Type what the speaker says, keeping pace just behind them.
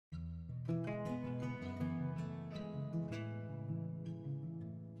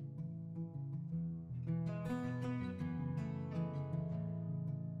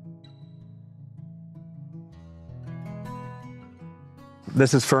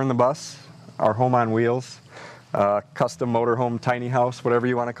This is Fern the Bus, our home on wheels, custom motorhome tiny house, whatever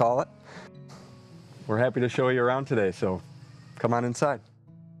you want to call it. We're happy to show you around today, so come on inside.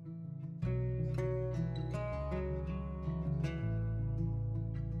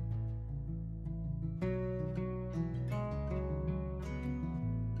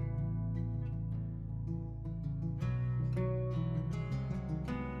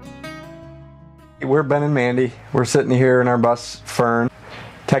 We're Ben and Mande. We're sitting here in our bus, Fern.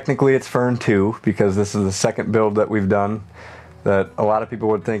 Technically it's Fern 2 because this is the second build that we've done that a lot of people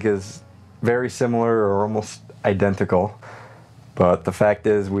would think is very similar or almost identical. But the fact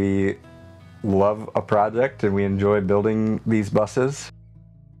is we love a project and we enjoy building these buses.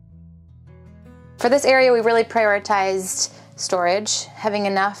 For this area we really prioritized storage, having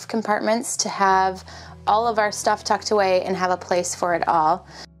enough compartments to have all of our stuff tucked away and have a place for it all.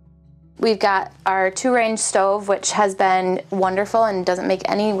 We've got our 2-range stove, which has been wonderful and doesn't make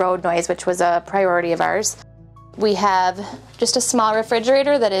any road noise, which was a priority of ours. We have just a small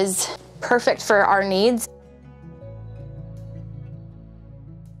refrigerator that is perfect for our needs,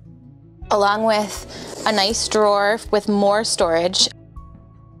 along with a nice drawer with more storage.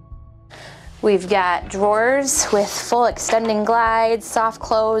 We've got drawers with full extending glides, soft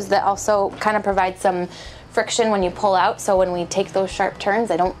close that also kind of provide some friction when you pull out, so when we take those sharp turns,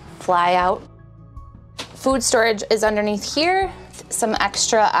 they don't fly out. Food storage is underneath here. Some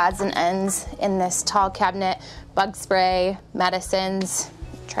extra odds and ends in this tall cabinet, bug spray, medicines,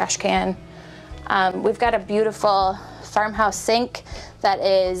 trash can. We've got a beautiful farmhouse sink that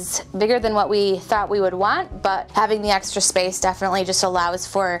is bigger than what we thought we would want, but having the extra space definitely just allows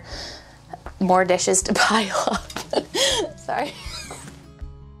for more dishes to pile up. Sorry.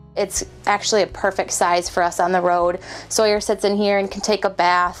 It's actually a perfect size for us on the road. Sawyer sits in here and can take a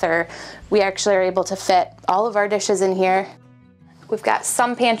bath, or we actually are able to fit all of our dishes in here. We've got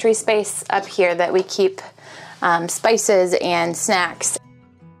some pantry space up here that we keep spices and snacks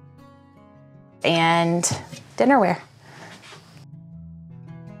and dinnerware.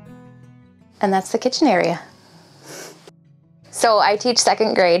 And that's the kitchen area. So I teach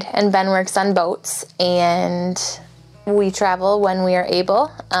 2nd grade and Ben works on boats, and we travel when we are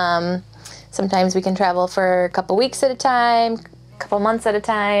able. Sometimes we can travel for a couple weeks at a time, a couple months at a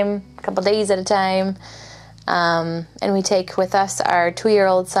time, a couple days at a time. And we take with us our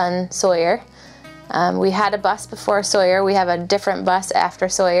 2-year-old son, Sawyer. We had a bus before Sawyer. We have a different bus after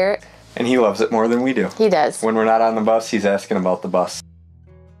Sawyer. And he loves it more than we do. He does. When we're not on the bus, he's asking about the bus.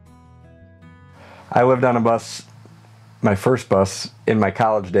 I lived on a bus, my first bus, in my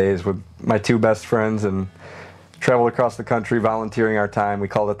college days with my 2 best friends, and traveled across the country volunteering our time. We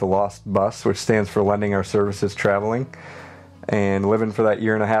called it the Lost Bus, which stands for Lending Our Services Traveling. And living for that 1.5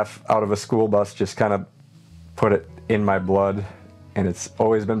 years out of a school bus just kind of put it in my blood, and it's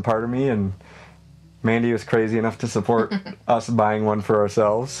always been part of me. And Mande was crazy enough to support us buying one for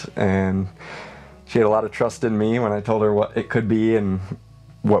ourselves, and she had a lot of trust in me when I told her what it could be and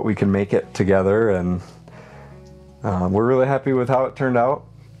what we can make it together. And we're really happy with how it turned out.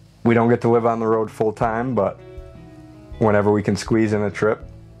 We don't get to live on the road full time, but whenever we can squeeze in a trip,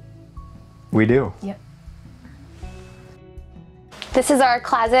 we do. Yep. This is our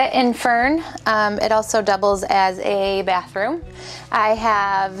closet in Fern. It also doubles as a bathroom. I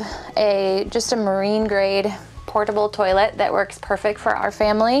have just a marine grade portable toilet that works perfect for our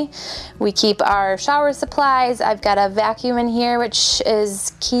family. We keep our shower supplies. I've got a vacuum in here, which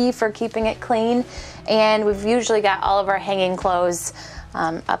is key for keeping it clean. And we've usually got all of our hanging clothes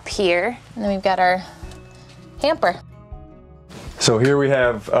up here. And then we've got our hamper. So here we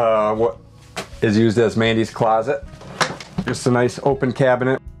have what is used as Mande's closet. Just a nice open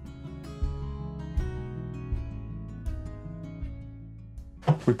cabinet.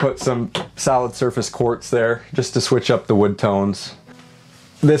 We put some solid surface quartz there just to switch up the wood tones.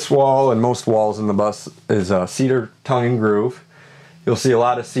 This wall and most walls in the bus is cedar tongue and groove. You'll see a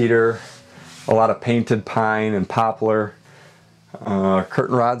lot of cedar, a lot of painted pine and poplar.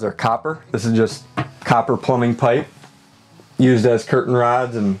 Curtain rods are copper. This is just copper plumbing pipe used as curtain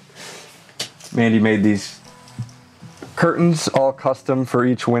rods, and Mande made these curtains all custom for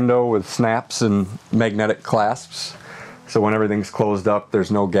each window with snaps and magnetic clasps. So when everything's closed up,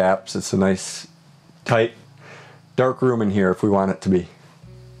 there's no gaps. It's a nice, tight, dark room in here if we want it to be.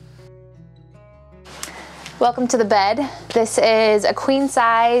 Welcome to the bed. This is a queen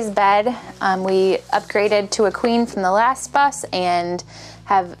size bed. We upgraded to a queen from the last bus and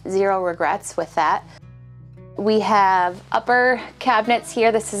have 0 regrets with that. We have upper cabinets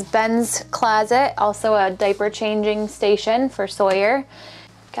here. This is Ben's closet, also a diaper changing station for Sawyer.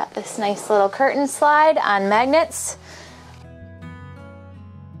 Got this nice little curtain slide on magnets.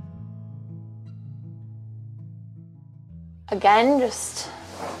 Again, just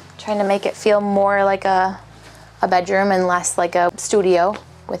trying to make it feel more like a bedroom and less like a studio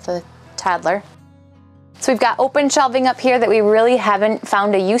with a toddler. So we've got open shelving up here that we really haven't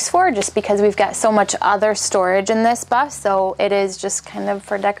found a use for just because we've got so much other storage in this bus, so it is just kind of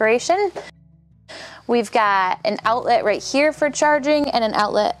for decoration. We've got an outlet right here for charging and an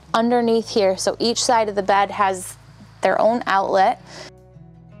outlet underneath here, so each side of the bed has their own outlet.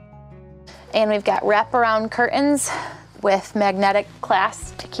 And we've got wraparound curtains with magnetic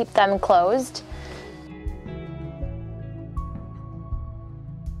clasps to keep them closed.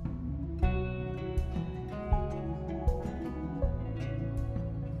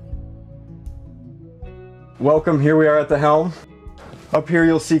 Welcome, here we are at the helm. Up here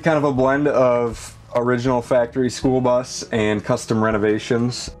you'll see kind of a blend of original factory school bus and custom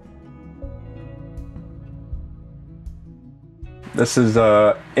renovations. This is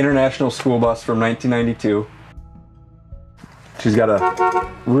an international school bus from 1992. She's got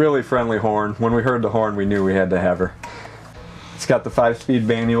a really friendly horn. When we heard the horn, we knew we had to have her. It's got the 5-speed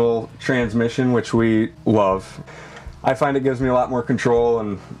manual transmission, which we love. I find it gives me a lot more control,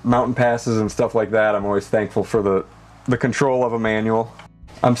 and mountain passes and stuff like that, I'm always thankful for the control of a manual.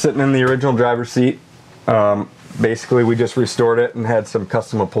 I'm sitting in the original driver's seat. Basically, we just restored it and had some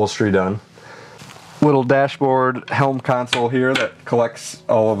custom upholstery done. Little dashboard helm console here that collects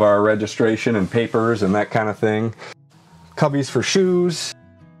all of our registration and papers and that kind of thing. Cubbies for shoes.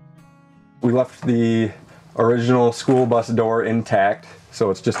 We left the original school bus door intact,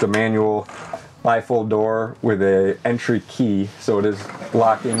 so it's just a manual bifold door with a entry key, so it is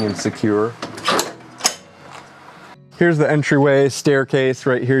locking and secure. Here's the entryway staircase.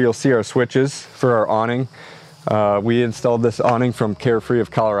 Right here you'll see our switches for our awning. We installed this awning from Carefree of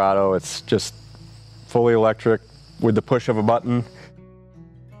Colorado. It's just fully electric with the push of a button.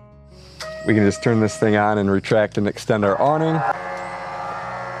 We can just turn this thing on and retract and extend our awning.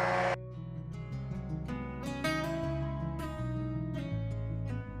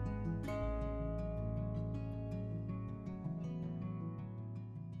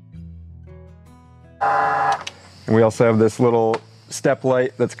 And we also have this little step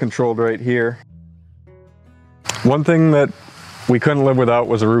light that's controlled right here. One thing that we couldn't live without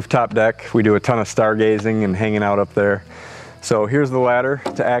was a rooftop deck. We do a ton of stargazing and hanging out up there. So here's the ladder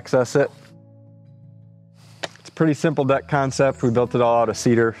to access it. It's a pretty simple deck concept. We built it all out of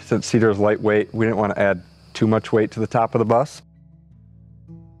cedar since cedar is lightweight. We didn't want to add too much weight to the top of the bus.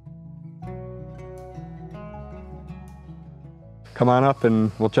 Come on up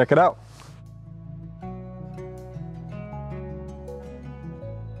and we'll check it out.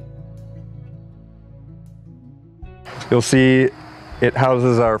 You'll see it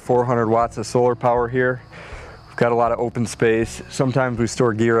houses our 400 watts of solar power here. We've got a lot of open space. Sometimes we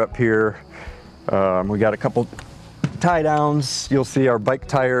store gear up here. We got a couple tie downs. You'll see our bike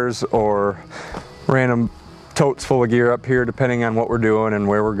tires or random totes full of gear up here depending on what we're doing and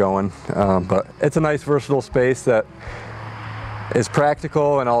where we're going. But it's a nice versatile space that is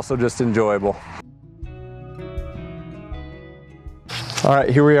practical and also just enjoyable. All right,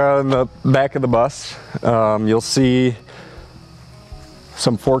 here we are in the back of the bus. You'll see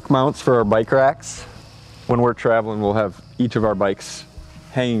some fork mounts for our bike racks. When we're traveling, we'll have each of our bikes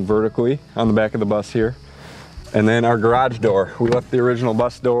hanging vertically on the back of the bus here. And then our garage door. We left the original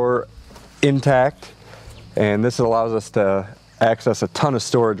bus door intact, and this allows us to access a ton of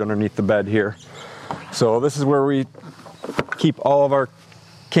storage underneath the bed here. So this is where we keep all of our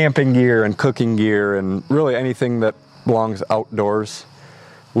camping gear and cooking gear and really anything that belongs outdoors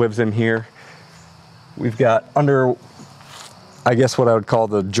lives in here. We've got under, I guess what I would call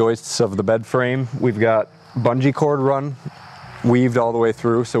the joists of the bed frame, we've got bungee cord run weaved all the way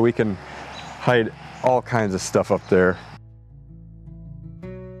through so we can hide all kinds of stuff up there.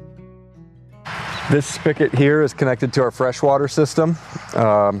 This spigot here is connected to our freshwater system.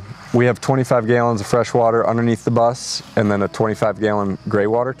 We have 25 gallons of fresh water underneath the bus and then a 25-gallon gray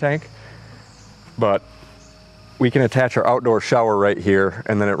water tank. But we can attach our outdoor shower right here,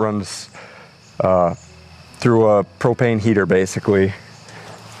 and then it runs through a propane heater basically.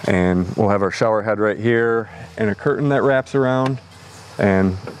 And we'll have our shower head right here and a curtain that wraps around,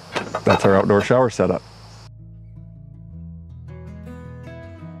 and that's our outdoor shower setup.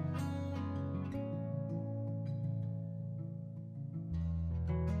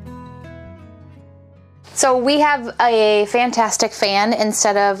 So we have a fantastic fan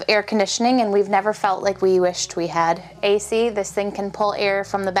instead of air conditioning, and we've never felt like we wished we had AC. This thing can pull air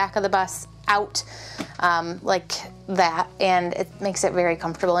from the back of the bus out like that, and it makes it very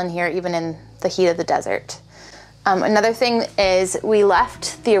comfortable in here, even in the heat of the desert. Another thing is we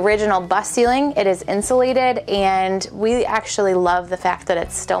left the original bus ceiling. It is insulated, and we actually love the fact that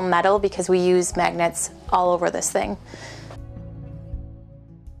it's still metal because we use magnets all over this thing.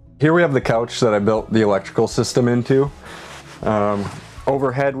 Here we have the couch that I built the electrical system into.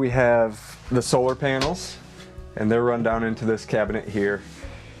 Overhead we have the solar panels, and they're run down into this cabinet here.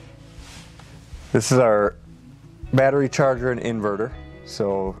 This is our battery charger and inverter.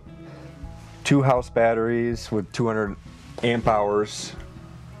 So 2 house batteries with 200 amp hours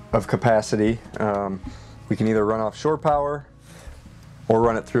of capacity. We can either run off shore power or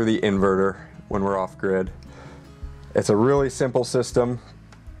run it through the inverter when we're off grid. It's a really simple system,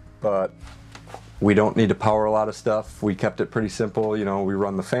 but we don't need to power a lot of stuff. We kept it pretty simple. You know, we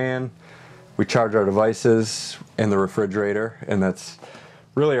run the fan, we charge our devices and the refrigerator, and that's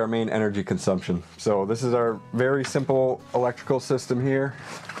really our main energy consumption. So this is our very simple electrical system here.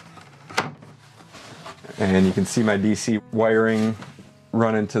 And you can see my DC wiring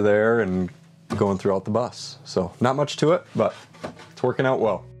run into there and going throughout the bus. So not much to it, but it's working out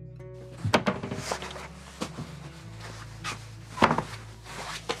well.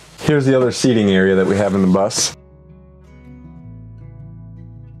 Here's the other seating area that we have in the bus.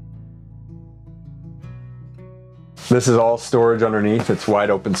 This is all storage underneath. It's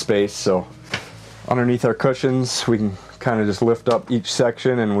wide open space, so underneath our cushions we can kind of just lift up each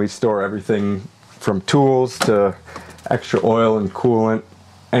section, and we store everything from tools to extra oil and coolant.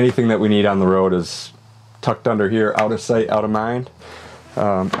 Anything that we need on the road is tucked under here, out of sight, out of mind.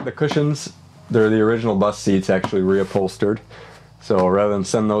 The cushions, they're the original bus seats, actually reupholstered. So rather than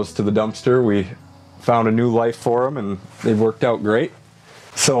send those to the dumpster, we found a new life for them, and they've worked out great.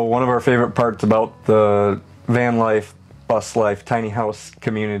 So one of our favorite parts about the van life, bus life, tiny house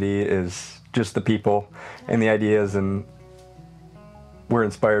community is just the people and the ideas, and we're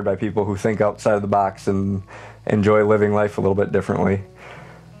inspired by people who think outside of the box and enjoy living life a little bit differently.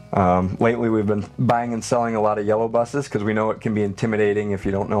 Lately we've been buying and selling a lot of yellow buses because we know it can be intimidating if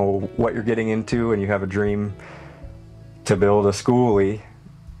you don't know what you're getting into and you have a dream to build a Skoolie.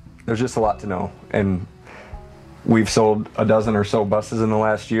 There's just a lot to know, and we've sold a dozen or so buses in the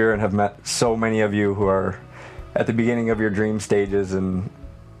last year and have met so many of you who are at the beginning of your dream stages and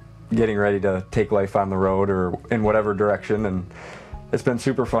getting ready to take life on the road or in whatever direction. And it's been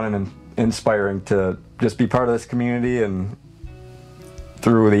super fun and inspiring to just be part of this community, and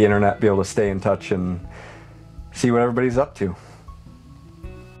through the internet be able to stay in touch and see what everybody's up to.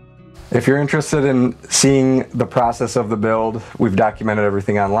 If you're interested in seeing the process of the build, we've documented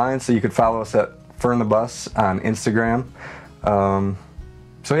everything online, so you could follow us at Fern the Bus on Instagram.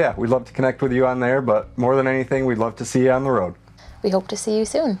 So yeah, we'd love to connect with you on there, but more than anything, we'd love to see you on the road. We hope to see you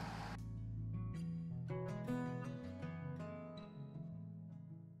soon.